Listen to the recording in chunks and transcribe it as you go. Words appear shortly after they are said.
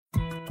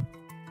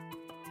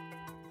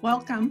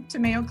Welcome to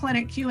Mayo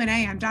Clinic Q&A.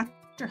 I'm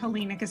Dr.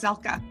 Helena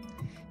Gazelka.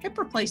 Hip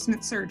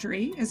replacement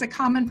surgery is a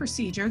common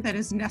procedure that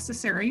is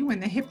necessary when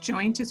the hip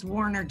joint is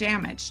worn or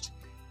damaged.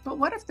 But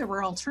what if there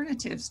were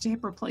alternatives to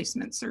hip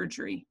replacement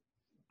surgery?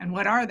 And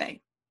what are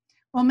they?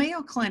 Well,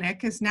 Mayo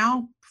Clinic is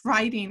now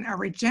providing a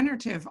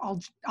regenerative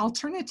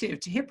alternative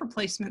to hip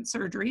replacement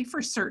surgery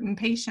for certain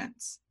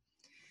patients.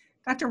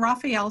 Dr.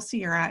 Rafael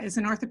Sierra is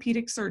an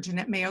orthopedic surgeon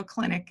at Mayo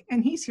Clinic,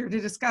 and he's here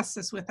to discuss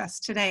this with us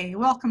today.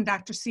 Welcome,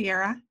 Dr.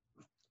 Sierra.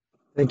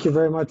 Thank you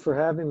very much for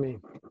having me.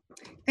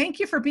 Thank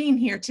you for being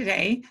here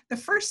today. The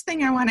first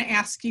thing I want to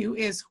ask you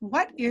is,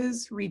 what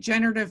is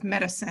regenerative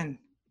medicine?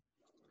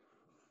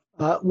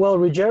 Well,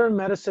 regenerative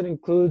medicine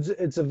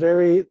it's a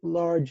very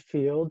large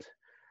field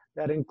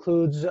that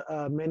includes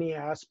many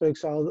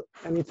aspects,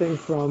 anything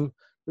from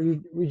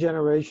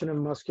regeneration of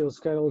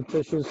musculoskeletal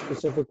tissue,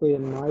 specifically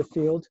in my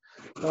field.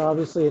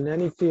 Obviously, in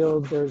any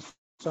field, there's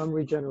some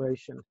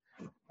regeneration.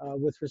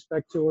 With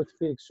respect to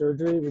orthopedic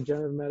surgery,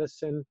 regenerative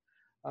medicine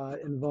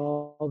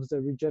involves the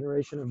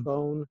regeneration of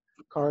bone,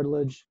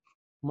 cartilage,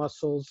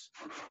 muscles,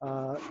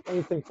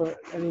 anything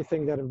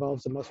that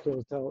involves the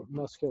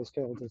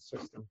musculoskeletal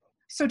system.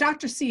 So,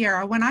 Dr.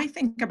 Sierra, when I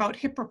think about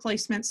hip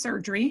replacement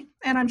surgery,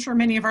 and I'm sure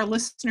many of our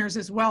listeners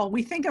as well,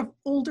 we think of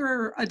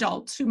older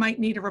adults who might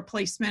need a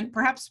replacement,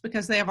 perhaps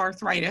because they have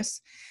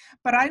arthritis.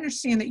 But I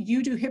understand that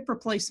you do hip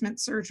replacement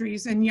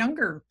surgeries in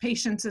younger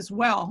patients as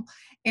well.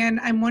 And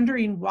I'm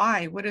wondering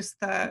why. What is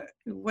the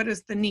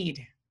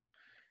need?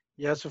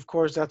 Yes, of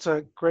course. That's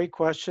a great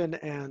question.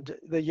 And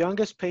the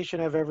youngest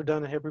patient I've ever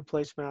done a hip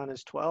replacement on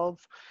is 12.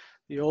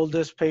 The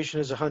oldest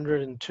patient is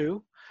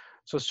 102.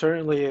 So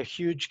certainly a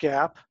huge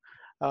gap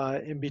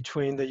in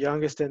between the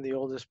youngest and the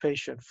oldest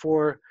patient.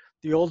 For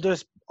the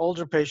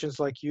older patients,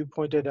 like you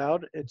pointed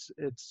out,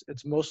 it's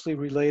mostly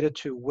related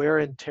to wear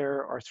and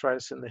tear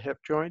arthritis in the hip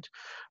joint.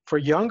 For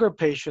younger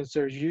patients,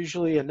 there's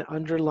usually an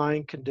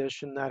underlying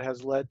condition that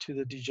has led to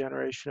the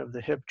degeneration of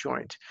the hip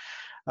joint.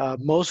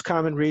 Most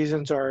common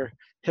reasons are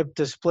hip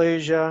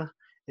dysplasia,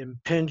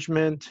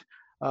 impingement,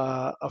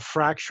 a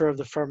fracture of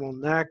the femoral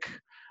neck,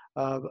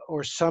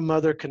 or some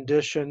other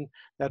condition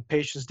that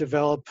patients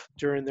develop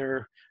during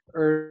their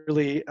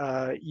early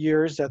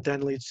years that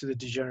then leads to the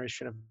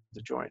degeneration of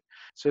the joint.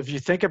 So if you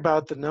think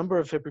about the number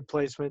of hip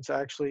replacements,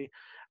 actually,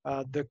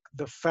 the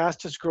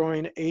fastest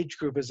growing age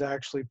group is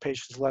actually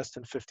patients less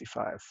than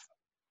 55.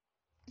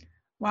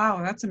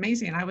 Wow, that's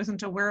amazing. I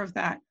wasn't aware of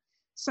that.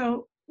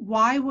 So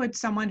why would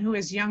someone who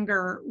is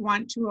younger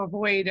want to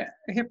avoid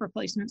a hip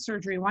replacement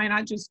surgery? Why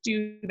not just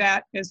do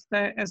that as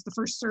the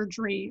first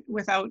surgery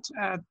without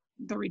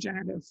the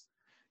regenerative?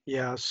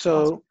 Yeah,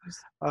 so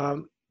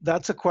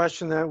that's a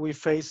question that we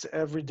face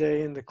every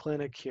day in the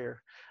clinic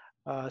here,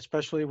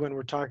 especially when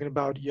we're talking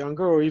about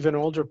younger or even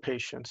older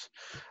patients.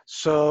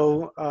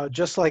 So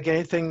just like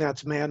anything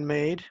that's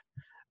man-made,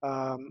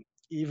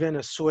 even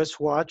a Swiss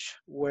watch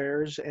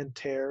wears and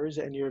tears,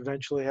 and you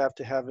eventually have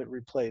to have it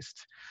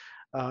replaced.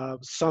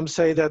 Some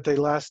say that they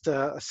last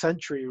a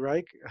century,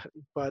 right?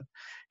 But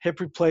hip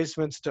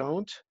replacements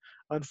don't.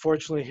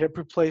 Unfortunately, hip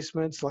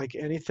replacements, like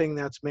anything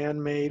that's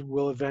man-made,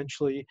 will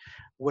eventually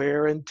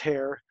wear and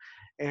tear.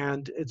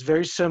 And it's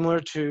very similar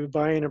to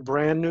buying a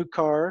brand new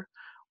car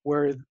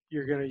where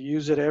you're going to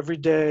use it every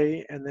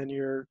day and then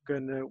you're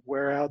going to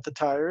wear out the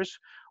tires,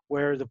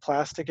 where the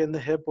plastic in the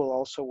hip will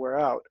also wear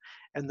out.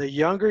 And the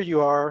younger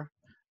you are,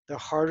 the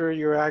harder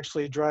you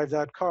actually drive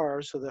that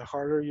car, so the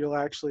harder you'll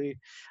actually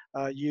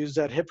use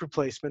that hip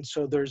replacement.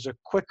 So there's a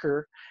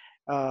quicker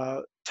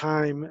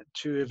time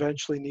to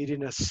eventually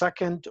needing a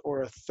second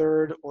or a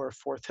third or a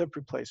fourth hip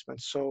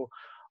replacement. So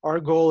our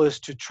goal is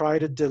to try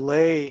to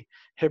delay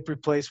hip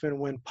replacement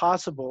when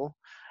possible,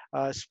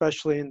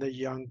 especially in the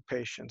young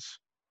patients.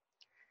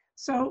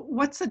 So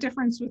what's the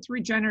difference with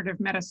regenerative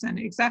medicine?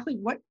 Exactly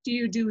what do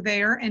you do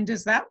there, and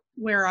does that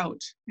wear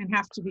out and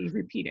have to be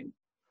repeated?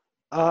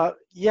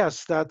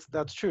 Yes,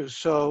 that's true.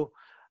 So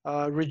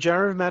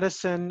regenerative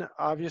medicine,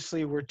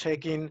 obviously we're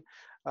taking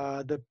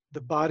the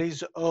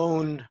body's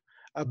own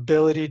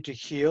ability to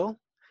heal,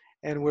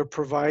 and we're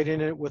providing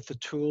it with the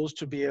tools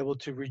to be able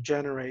to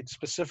regenerate,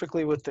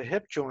 specifically with the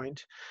hip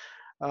joint.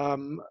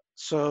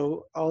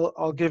 So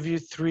I'll give you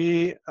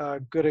three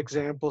good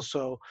examples.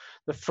 So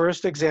the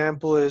first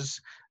example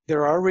is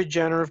there are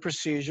regenerative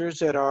procedures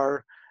that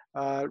are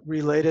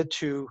related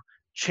to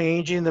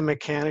changing the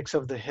mechanics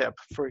of the hip.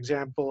 For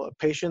example, a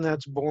patient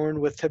that's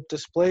born with hip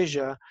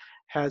dysplasia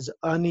has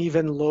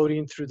uneven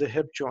loading through the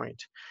hip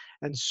joint.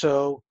 And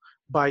so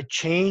by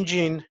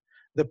changing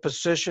the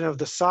position of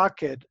the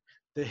socket,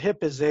 the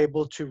hip is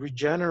able to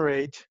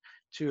regenerate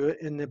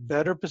in a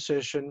better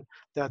position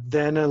that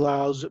then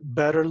allows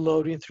better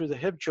loading through the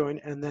hip joint,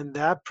 and then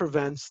that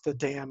prevents the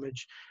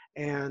damage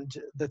and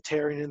the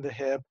tearing in the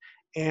hip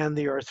and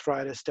the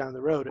arthritis down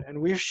the road. And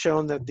we've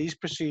shown that these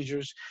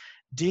procedures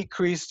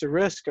decrease the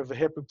risk of a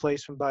hip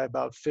replacement by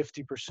about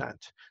 50%.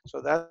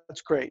 So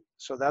that's great.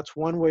 So that's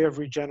one way of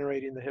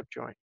regenerating the hip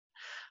joint.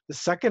 The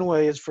second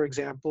way is, for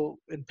example,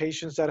 in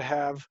patients that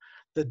have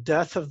the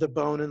death of the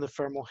bone in the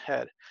femoral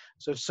head.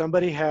 So if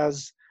somebody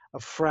has a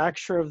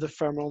fracture of the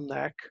femoral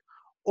neck,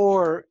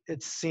 or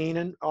it's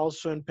seen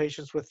also in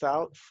patients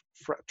without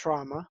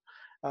trauma,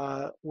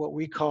 what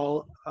we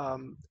call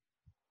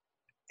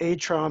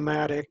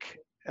atraumatic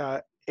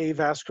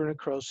avascular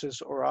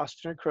necrosis or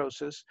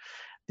osteonecrosis.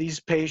 These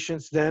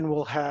patients then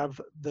will have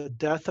the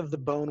death of the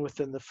bone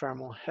within the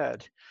femoral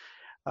head.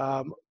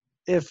 Um,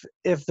 if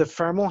the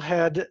femoral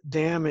head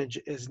damage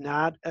is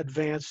not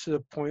advanced to the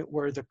point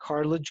where the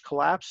cartilage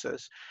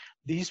collapses,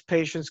 these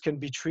patients can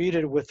be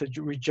treated with a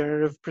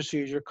regenerative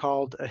procedure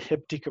called a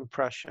hip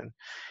decompression.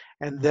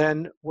 And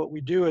then what we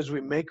do is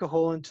we make a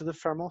hole into the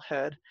femoral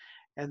head,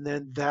 and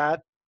then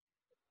that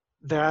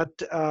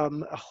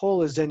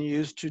hole is then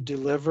used to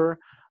deliver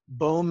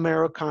bone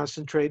marrow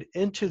concentrate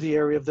into the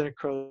area of the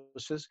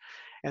necrosis.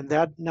 And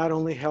that not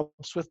only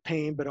helps with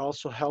pain, but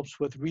also helps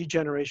with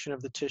regeneration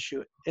of the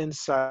tissue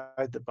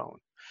inside the bone.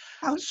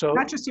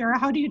 Dr. Sierra,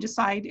 how do you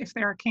decide if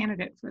they're a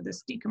candidate for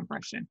this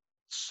decompression?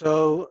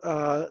 So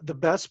the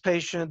best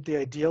patient, the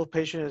ideal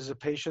patient, is a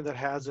patient that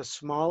has a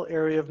small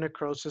area of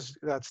necrosis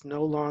that's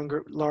no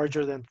longer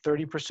larger than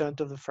 30%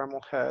 of the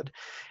femoral head,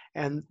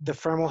 and the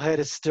femoral head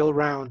is still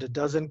round. It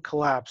doesn't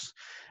collapse,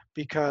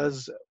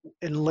 because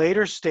in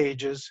later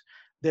stages,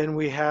 then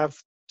we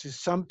have to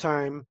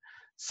sometimes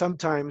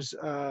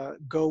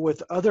go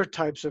with other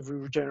types of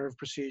regenerative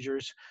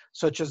procedures,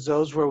 such as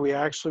those where we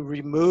actually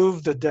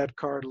remove the dead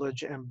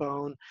cartilage and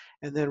bone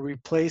and then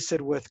replace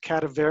it with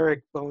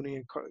cadaveric bony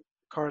and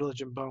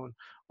cartilage and bone,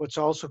 what's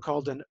also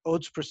called an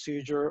Oates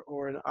procedure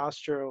or an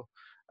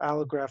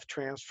osteoallograft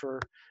transfer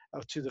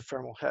to the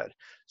femoral head.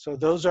 So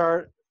those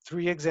are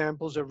 3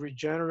 examples of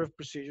regenerative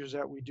procedures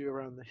that we do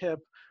around the hip,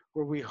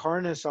 where we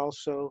harness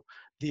also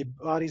the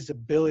body's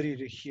ability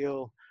to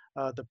heal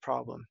the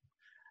problem.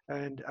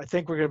 And I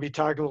think we're going to be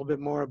talking a little bit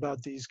more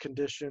about these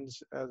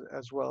conditions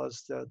as well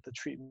as the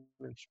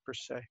treatments per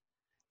se.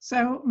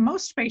 So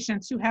most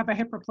patients who have a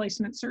hip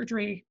replacement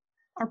surgery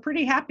are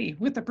pretty happy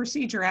with the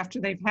procedure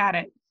after they've had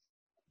it,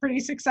 pretty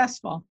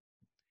successful.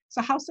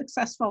 So how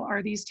successful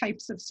are these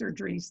types of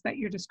surgeries that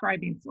you're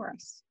describing for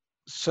us?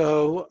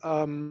 So,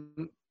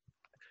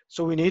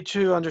 so we need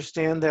to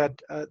understand that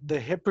the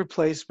hip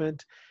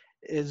replacement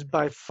is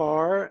by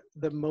far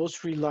the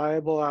most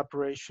reliable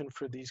operation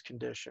for these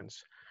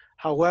conditions.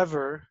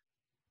 However,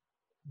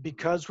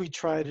 because we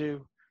try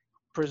to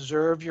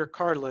preserve your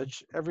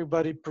cartilage,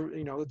 everybody,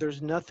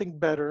 there's nothing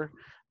better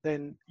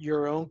than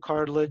your own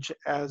cartilage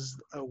as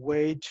a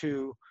way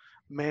to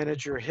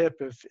manage your hip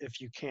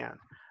if you can,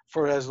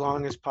 for as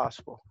long as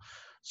possible.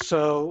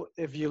 So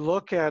if you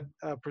look at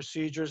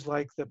procedures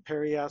like the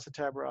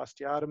periacetabular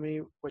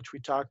osteotomy, which we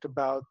talked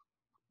about,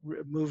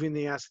 removing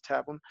the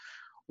acetabulum,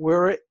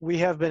 we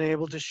have been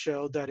able to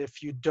show that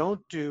if you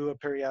don't do a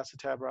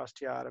periacetabular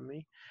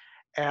osteotomy,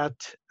 at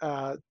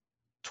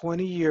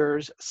 20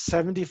 years,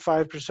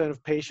 75%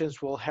 of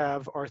patients will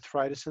have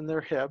arthritis in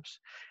their hips,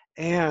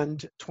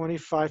 and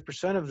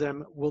 25% of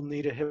them will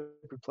need a hip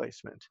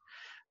replacement.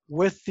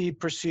 With the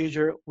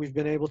procedure, we've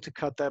been able to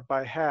cut that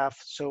by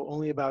half, so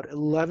only about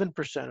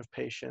 11% of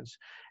patients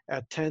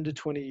at 10 to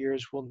 20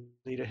 years will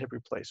need a hip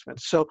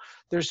replacement. So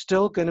there's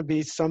still going to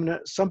be some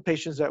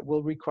patients that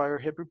will require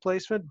hip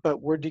replacement,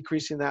 but we're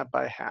decreasing that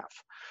by half.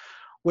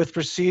 With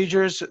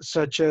procedures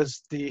such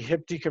as the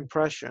hip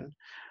decompression,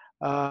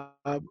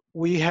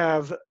 we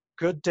have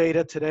good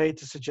data today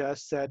to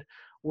suggest that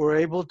we're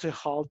able to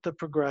halt the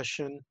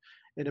progression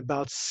in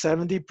about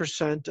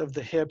 70% of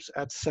the hips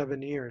at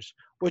 7 years,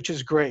 which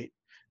is great,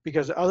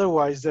 because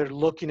otherwise they're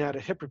looking at a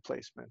hip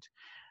replacement.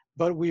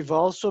 But we've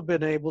also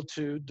been able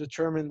to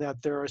determine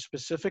that there are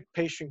specific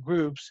patient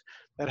groups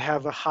that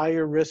have a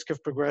higher risk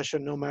of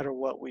progression no matter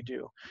what we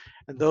do.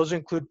 And those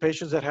include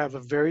patients that have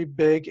a very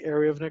big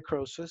area of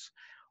necrosis,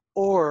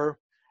 or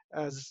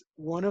as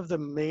one of the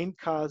main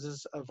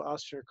causes of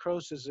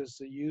osteonecrosis is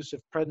the use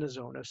of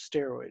prednisone, a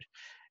steroid.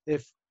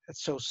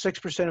 So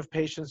 6% of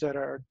patients that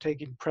are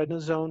taking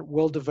prednisone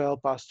will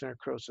develop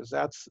osteonecrosis.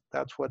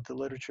 That's what the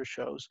literature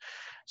shows.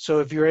 So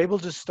if you're able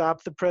to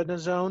stop the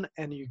prednisone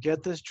and you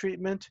get this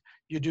treatment,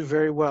 you do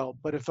very well.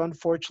 But if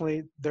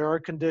unfortunately there are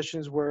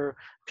conditions where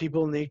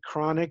people need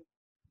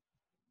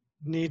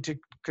to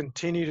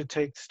continue to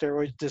take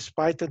steroids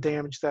despite the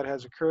damage that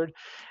has occurred.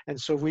 And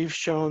so we've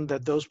shown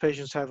that those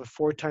patients have a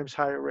 4 times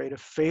higher rate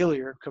of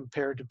failure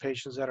compared to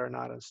patients that are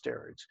not on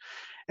steroids.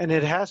 And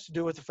it has to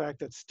do with the fact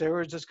that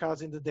steroids is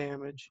causing the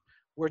damage.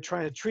 We're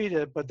trying to treat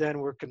it, but then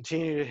we're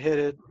continuing to hit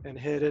it and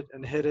hit it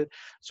and hit it.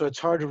 So it's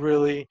hard to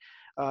really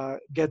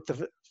get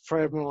the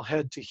femoral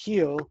head to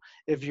heal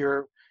if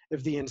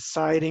the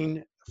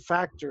inciting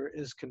factor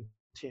is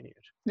continued.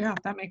 Yeah,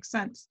 that makes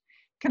sense.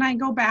 Can I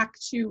go back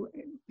to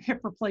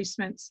hip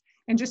replacements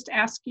and just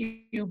ask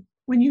you,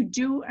 when you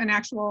do an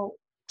actual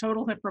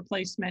total hip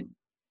replacement,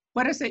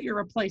 what is it you're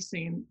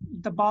replacing?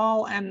 The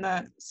ball and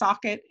the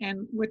socket,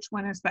 and which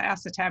one is the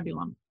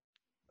acetabulum?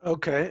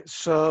 Okay,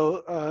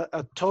 so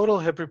a total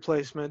hip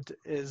replacement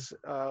is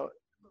a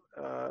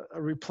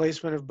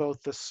replacement of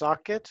both the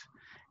socket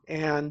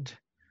and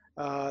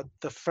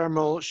the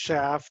femoral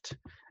shaft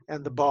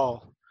and the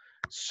ball.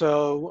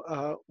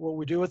 So what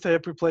we do with the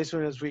hip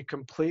replacement is we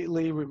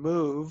completely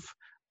remove,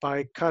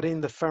 by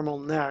cutting the femoral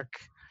neck,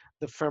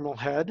 the femoral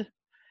head,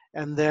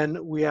 and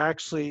then we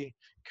actually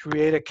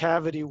create a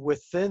cavity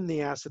within the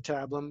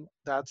acetabulum,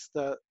 that's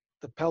the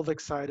pelvic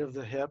side of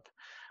the hip,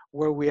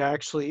 where we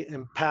actually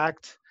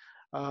impact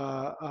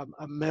a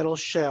metal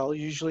shell,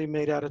 usually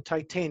made out of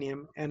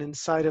titanium, and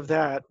inside of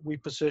that we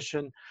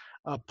position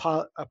a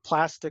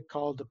plastic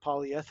called the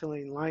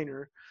polyethylene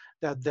liner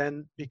that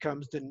then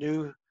becomes the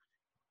new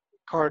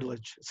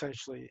cartilage,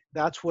 essentially.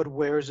 That's what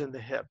wears in the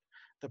hip.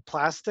 The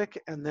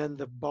plastic, and then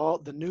the ball,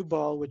 the new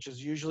ball, which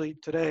is usually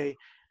today,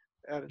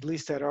 at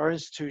least at our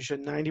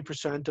institution,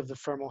 90% of the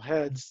femoral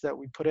heads that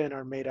we put in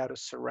are made out of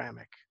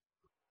ceramic.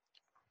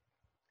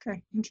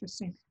 Okay,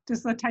 interesting.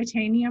 Does the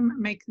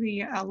titanium make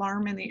the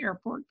alarm in the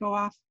airport go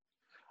off?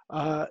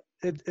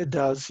 It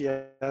does,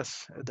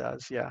 yes, it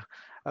does, yeah.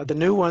 The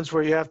new ones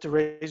where you have to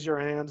raise your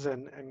hands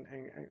and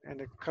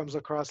it comes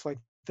across like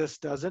this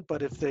doesn't,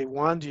 but if they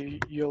wand you,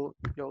 you'll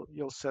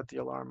set the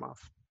alarm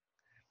off.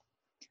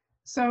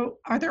 So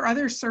are there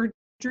other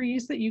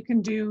surgeries that you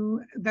can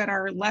do that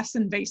are less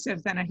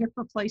invasive than a hip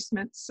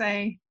replacement,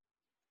 say?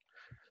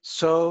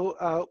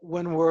 So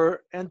when we're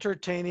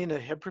entertaining a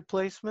hip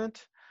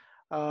replacement,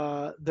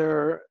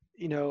 there,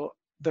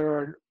 there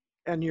are,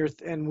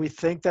 and we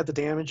think that the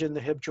damage in the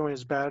hip joint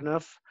is bad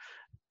enough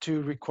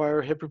to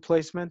require hip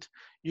replacement.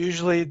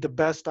 Usually the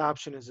best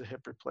option is a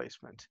hip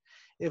replacement.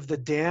 If the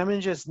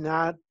damage is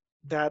not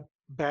that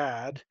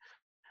bad,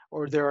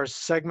 or there are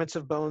segments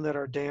of bone that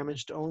are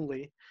damaged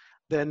only,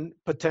 then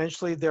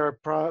potentially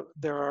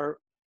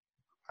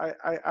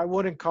I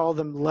wouldn't call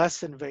them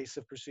less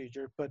invasive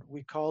procedure, but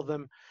we call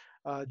them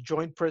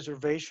joint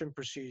preservation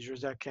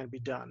procedures that can be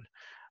done.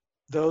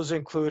 Those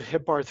include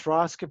hip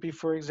arthroscopy,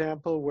 for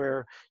example,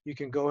 where you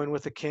can go in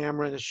with a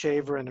camera and a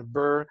shaver and a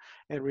burr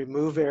and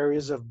remove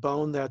areas of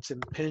bone that's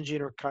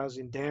impinging or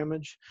causing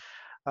damage.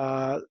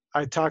 I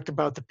talked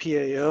about the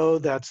PAO.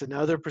 That's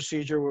another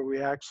procedure where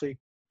we actually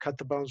cut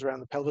the bones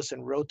around the pelvis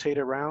and rotate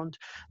around.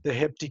 The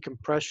hip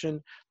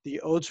decompression, the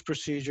Oates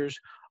procedures,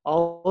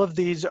 all of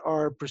these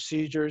are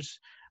procedures.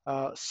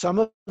 Some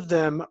of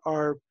them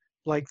are,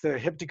 like the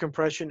hip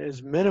decompression,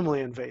 is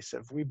minimally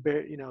invasive.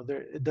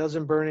 It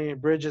doesn't burn any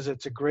bridges.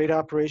 It's a great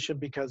operation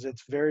because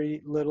it's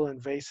very little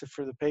invasive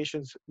for the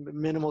patients,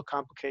 minimal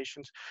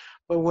complications.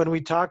 But when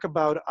we talk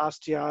about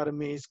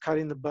osteotomies,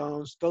 cutting the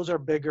bones, those are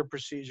bigger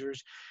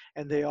procedures,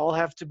 and they all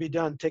have to be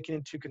done taking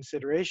into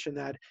consideration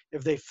that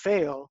if they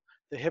fail,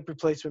 the hip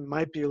replacement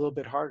might be a little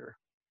bit harder.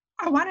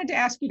 I wanted to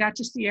ask you,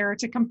 Dr. Sierra,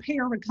 to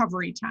compare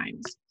recovery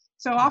times.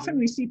 So often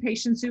we see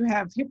patients who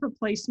have hip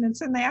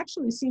replacements and they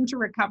actually seem to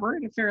recover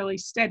at a fairly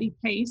steady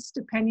pace,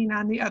 depending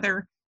on the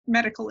other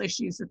medical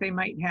issues that they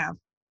might have.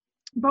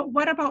 But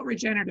what about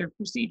regenerative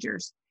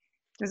procedures?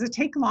 Does it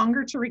take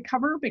longer to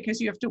recover because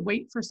you have to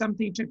wait for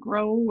something to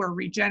grow or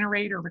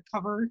regenerate or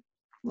recover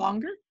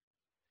longer?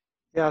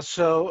 Yeah,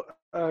 so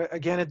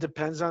again, it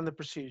depends on the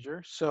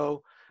procedure.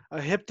 So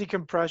a hip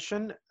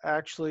decompression,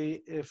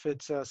 actually, if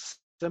it's a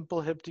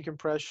simple hip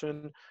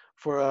decompression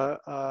for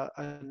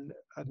an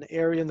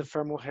area in the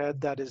femoral head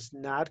that is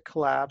not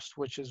collapsed,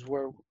 which is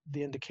where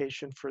the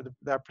indication for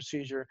that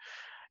procedure,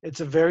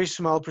 it's a very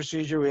small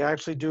procedure. We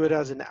actually do it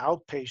as an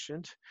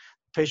outpatient.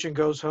 Patient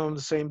goes home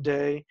the same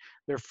day.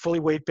 They're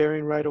fully weight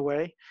bearing right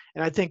away.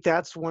 And I think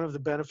that's one of the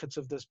benefits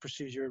of this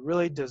procedure. It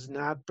really does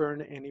not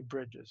burn any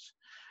bridges.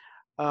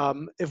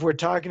 If we're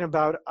talking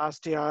about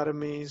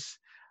osteotomies,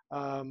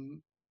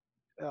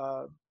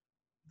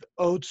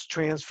 Oates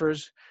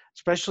transfers,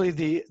 especially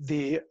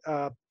the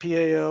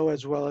PAO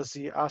as well as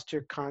the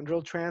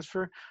osteochondral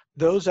transfer,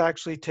 those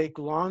actually take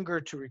longer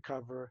to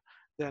recover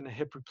than a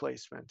hip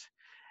replacement.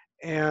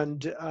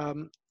 And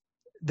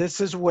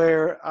this is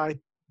where I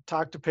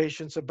talk to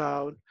patients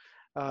about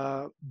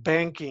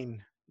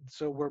banking.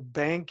 So we're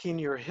banking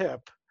your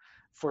hip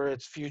for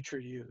its future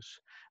use,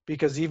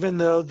 because even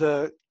though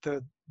the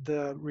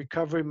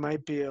recovery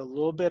might be a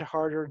little bit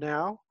harder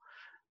now,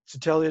 to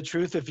tell you the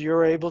truth, if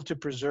you're able to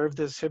preserve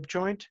this hip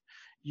joint,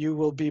 you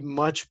will be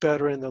much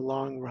better in the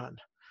long run.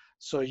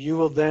 So you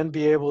will then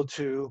be able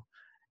to,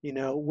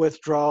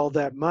 withdraw all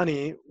that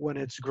money when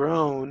it's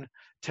grown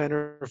 10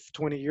 or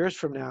 20 years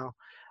from now.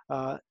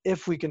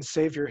 If we can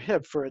save your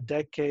hip for a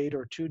decade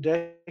or 2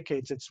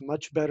 decades, it's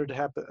much better to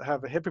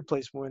have a hip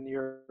replacement when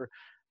you're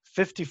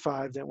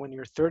 55 than when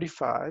you're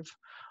 35.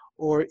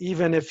 Or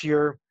even if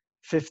you're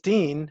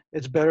 15,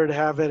 it's better to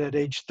have it at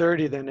age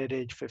 30 than at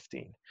age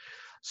 15.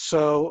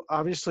 So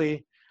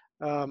obviously,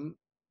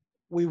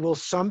 we will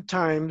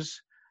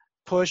sometimes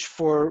push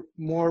for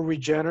more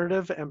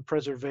regenerative and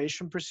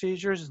preservation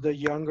procedures the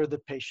younger the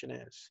patient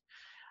is.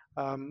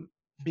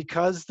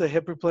 Because the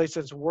hip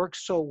replacements work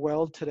so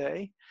well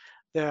today,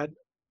 that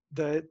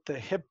the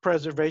hip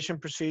preservation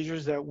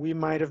procedures that we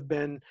might have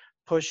been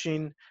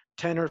pushing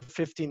 10 or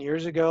 15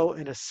 years ago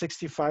in a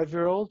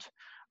 65-year-old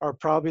are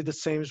probably the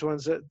same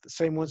ones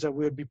that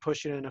we would be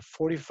pushing in a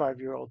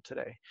 45-year-old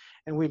today.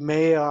 And we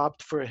may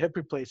opt for a hip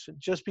replacement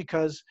just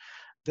because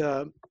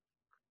the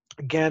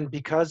again,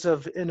 because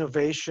of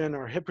innovation,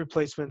 our hip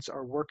replacements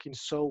are working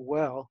so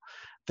well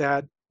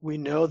that we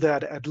know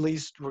that at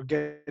least we're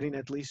getting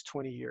at least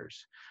 20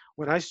 years.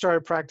 When I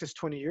started practice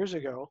 20 years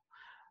ago,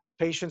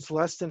 patients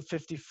less than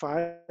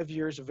 55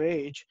 years of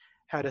age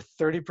had a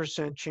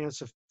 30%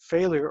 chance of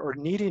failure or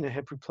needing a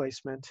hip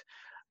replacement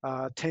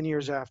 10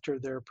 years after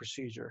their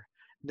procedure.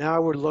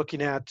 Now we're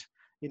looking at,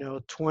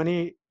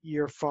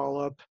 20-year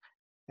follow-up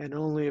and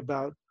only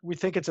about, we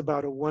think it's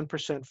about a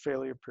 1%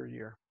 failure per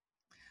year.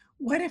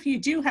 What if you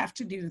do have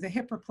to do the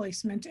hip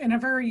replacement in a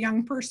very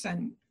young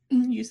person?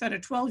 You said a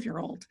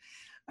 12-year-old,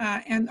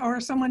 and or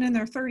someone in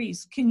their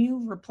 30s. Can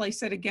you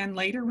replace it again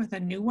later with a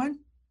new one?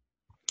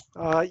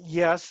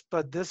 Yes,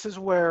 but this is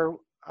where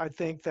I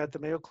think that the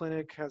Mayo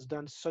Clinic has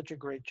done such a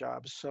great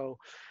job. So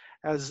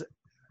as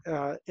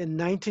in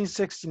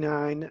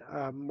 1969,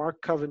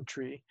 Mark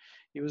Coventry,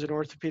 he was an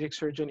orthopedic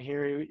surgeon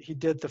here. He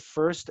did the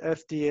first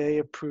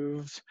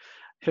FDA-approved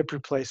hip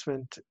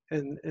replacement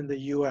in the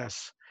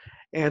US.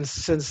 And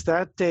since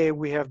that day,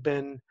 we have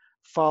been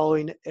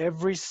following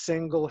every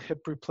single hip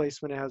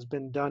replacement that has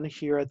been done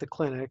here at the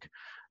clinic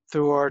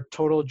through our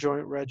total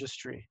joint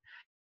registry.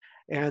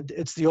 And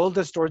it's the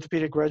oldest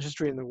orthopedic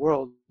registry in the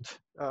world,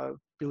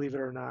 believe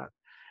it or not.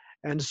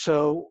 And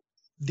so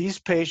these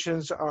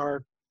patients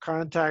are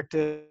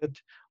contacted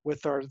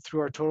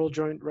through our total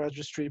joint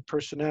registry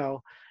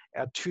personnel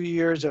at 2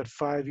 years, at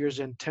 5 years,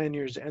 and 10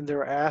 years, and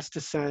they're asked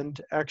to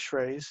send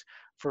x-rays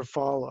for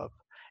follow-up,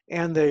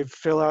 and they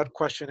fill out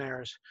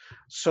questionnaires.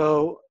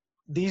 So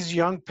these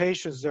young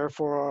patients,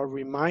 therefore, are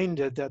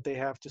reminded that they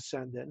have to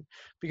send in,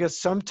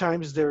 because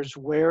sometimes there's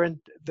wear and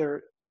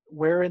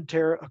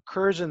tear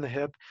occurs in the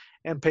hip,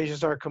 and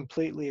patients are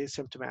completely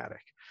asymptomatic.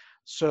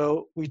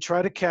 So we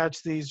try to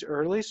catch these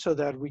early so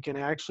that we can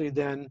actually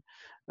then,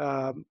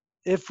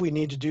 if we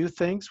need to do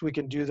things, we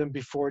can do them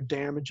before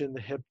damage in the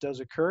hip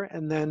does occur.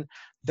 And then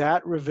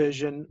that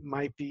revision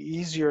might be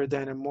easier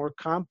than a more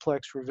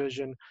complex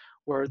revision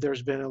where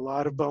there's been a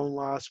lot of bone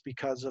loss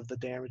because of the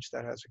damage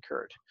that has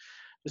occurred.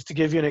 Just to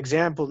give you an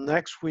example,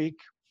 next week,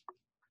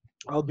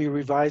 I'll be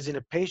revising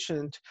a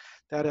patient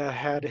that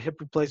had a hip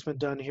replacement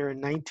done here in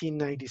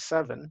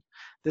 1997.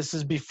 This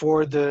is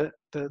before the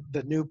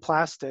new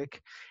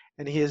plastic,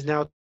 and he is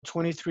now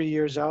 23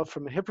 years out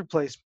from a hip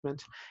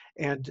replacement.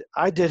 And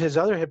I did his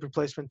other hip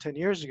replacement 10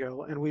 years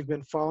ago, and we've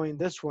been following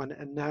this one,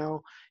 and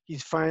now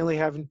he's finally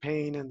having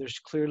pain, and there's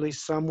clearly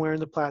somewhere in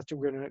the plastic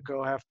we're going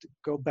to have to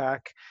go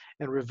back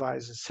and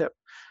revise his hip.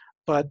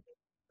 But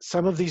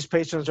some of these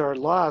patients are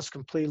lost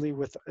completely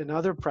in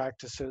other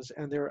practices,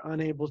 and they're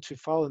unable to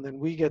follow. And then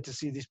we get to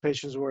see these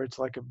patients where it's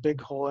like a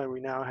big hole, and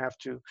we now have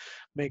to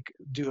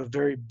do a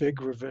very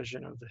big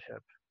revision of the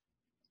hip.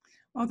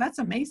 Oh, that's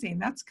amazing.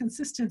 That's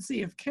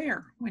consistency of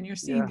care when you're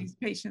seeing Yeah. these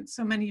patients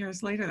so many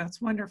years later. That's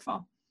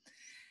wonderful.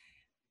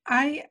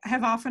 I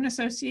have often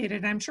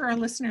associated, I'm sure our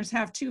listeners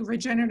have too,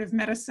 regenerative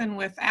medicine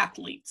with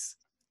athletes.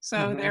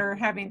 So they're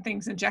having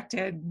things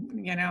injected,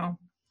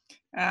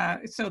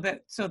 so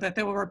that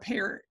they will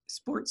repair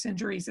sports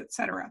injuries,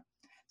 etc.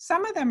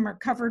 Some of them are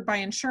covered by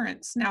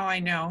insurance, now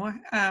I know,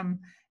 and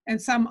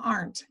some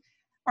aren't.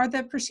 Are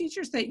the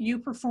procedures that you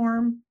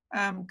perform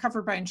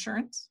covered by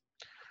insurance?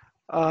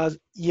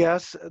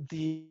 Yes,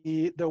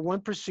 the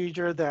one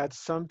procedure that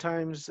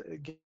sometimes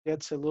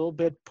gets a little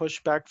bit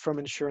pushback from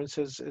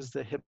insurances is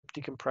the hip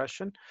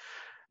decompression,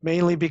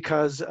 mainly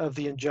because of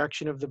the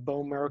injection of the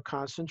bone marrow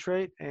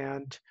concentrate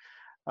and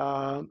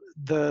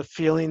the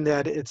feeling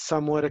that it's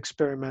somewhat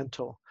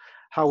experimental.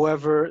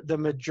 However,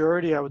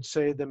 I would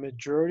say the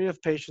majority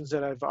of patients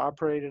that I've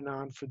operated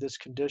on for this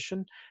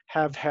condition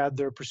have had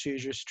their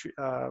procedures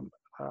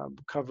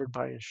covered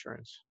by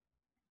insurance.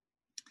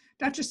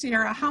 Dr.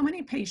 Sierra, how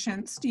many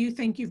patients do you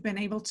think you've been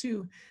able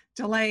to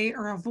delay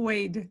or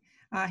avoid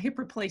hip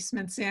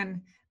replacements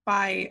in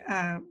by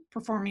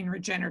performing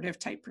regenerative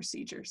type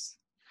procedures?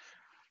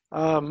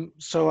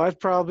 So I've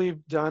probably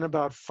done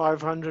about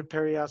 500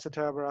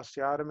 periacetabular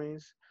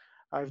osteotomies.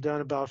 I've done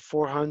about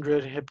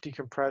 400 hip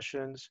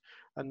decompressions,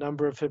 a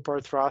number of hip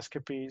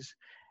arthroscopies.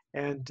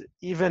 And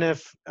I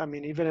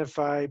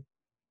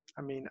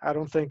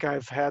don't think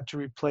I've had to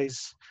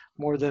replace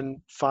more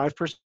than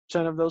 5%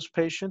 of those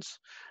patients,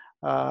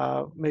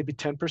 maybe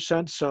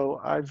 10%.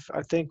 So I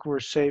think we're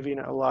saving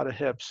a lot of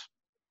hips,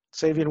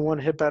 saving one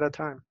hip at a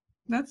time.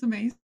 That's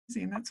amazing.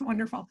 That's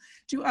wonderful.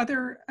 Do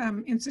other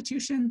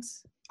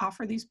institutions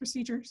offer these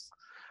procedures?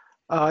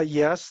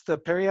 Yes, the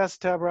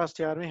periacetabular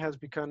osteotomy has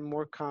become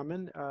more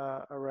common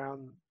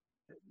around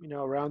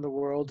the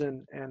world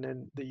and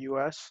in the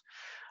US.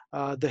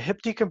 The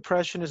hip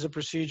decompression is a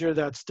procedure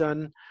that's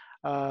done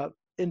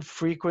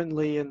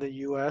infrequently in the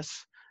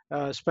US,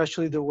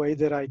 especially the way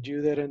that I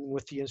do that and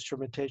with the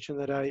instrumentation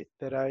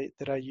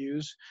that I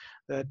use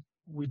that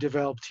we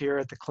developed here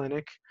at the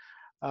clinic.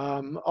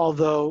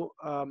 Although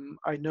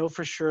I know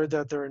for sure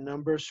that there are a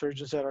number of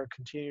surgeons that are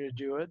continuing to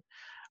do it.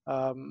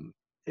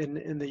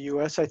 In the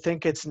US, I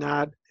think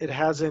it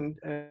hasn't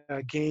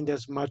gained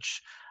as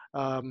much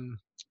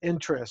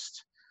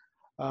interest.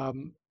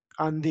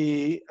 On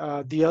the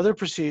other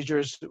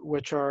procedures,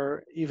 which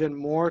are even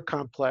more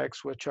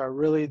complex, which are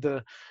really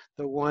the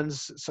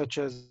ones such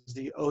as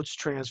the Oates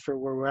transfer,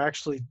 where we're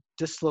actually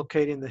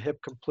dislocating the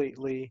hip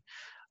completely.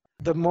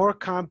 The more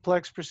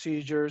complex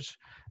procedures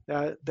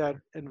that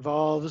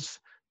involves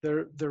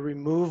the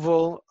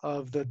removal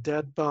of the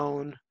dead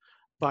bone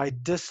by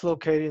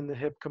dislocating the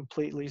hip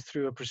completely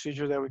through a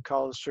procedure that we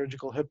call a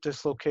surgical hip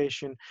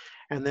dislocation,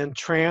 and then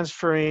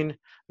transferring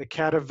the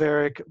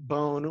cadaveric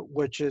bone,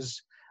 which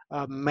is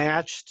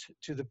matched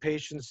to the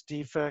patient's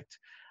defect.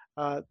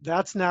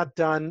 That's not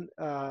done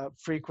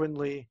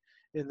frequently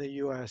in the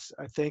US.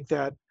 I think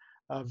that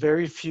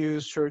very few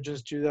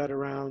surgeons do that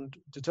around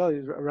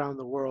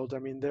the world. I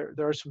mean,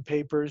 there are some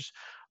papers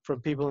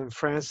from people in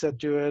France that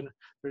do it.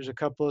 There's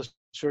a couple of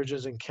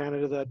surgeons in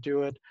Canada that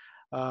do it.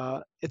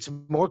 It's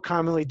more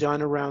commonly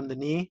done around the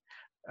knee.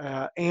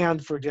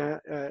 And for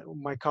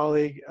my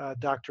colleague,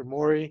 Dr.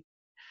 Mori,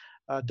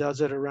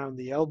 does it around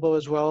the elbow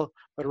as well.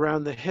 But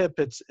around the hip,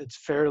 it's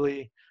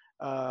fairly,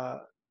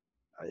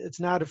 it's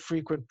not a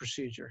frequent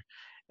procedure.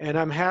 And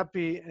I'm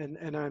happy,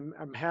 and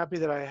I'm happy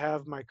that I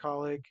have my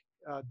colleague,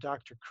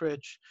 Dr.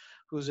 Critch,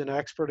 who's an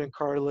expert in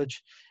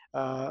cartilage.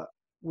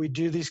 We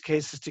do these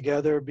cases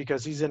together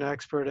because he's an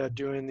expert at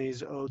doing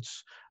these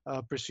Oates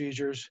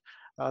procedures.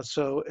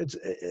 So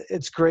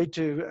it's great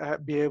to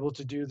be able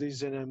to do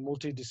these in a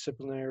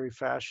multidisciplinary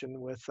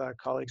fashion with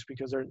colleagues,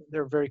 because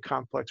they're very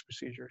complex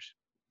procedures.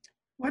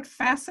 What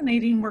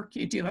fascinating work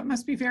you do. It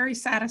must be very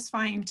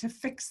satisfying to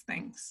fix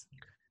things.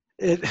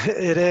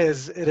 It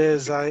is.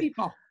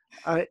 People.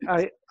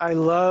 I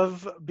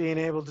love being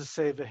able to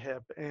save a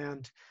hip,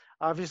 and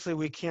obviously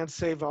we can't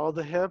save all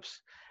the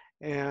hips.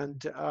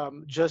 And I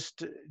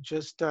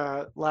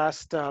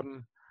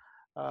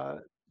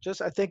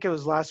think it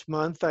was last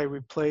month, I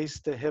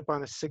replaced the hip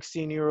on a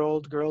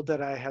 16-year-old girl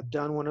that I had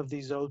done one of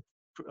these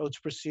Oates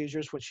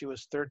procedures when she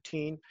was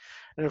 13,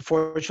 and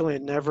unfortunately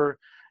it never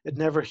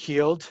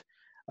healed.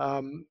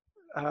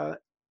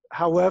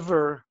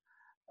 However,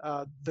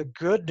 the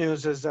good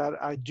news is that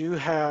I do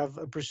have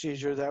a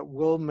procedure that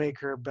will make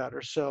her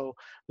better. So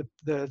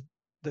the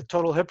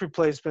total hip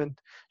replacement,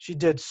 she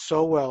did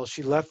so well.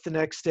 She left the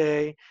next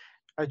day.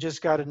 I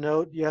just got a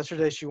note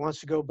yesterday she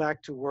wants to go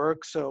back to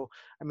work. So,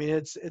 I mean,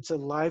 it's a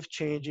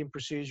life-changing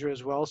procedure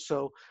as well.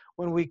 So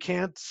when we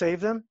can't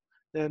save them,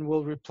 then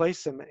we'll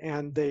replace them,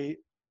 and they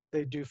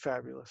do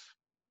fabulous.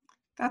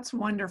 That's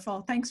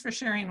wonderful. Thanks for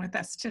sharing with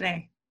us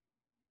today.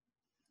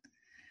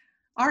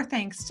 Our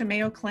thanks to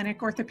Mayo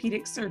Clinic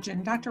orthopedic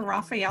surgeon, Dr.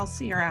 Rafael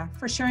Sierra,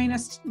 for sharing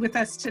with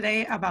us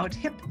today about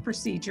hip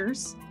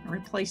procedures,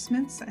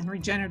 replacements, and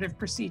regenerative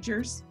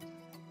procedures.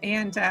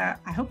 And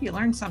I hope you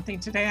learned something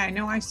today. I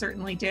know I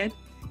certainly did.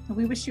 And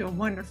we wish you a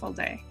wonderful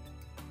day.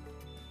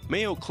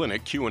 Mayo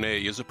Clinic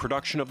Q&A is a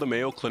production of the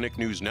Mayo Clinic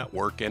News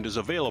Network and is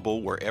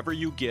available wherever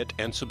you get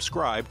and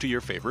subscribe to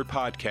your favorite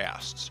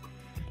podcasts.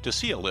 To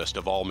see a list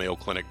of all Mayo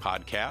Clinic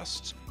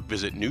podcasts,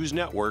 visit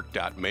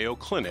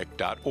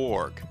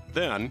newsnetwork.mayoclinic.org.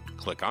 Then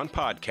click on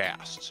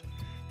Podcasts.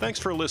 Thanks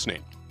for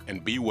listening,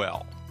 and be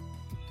well.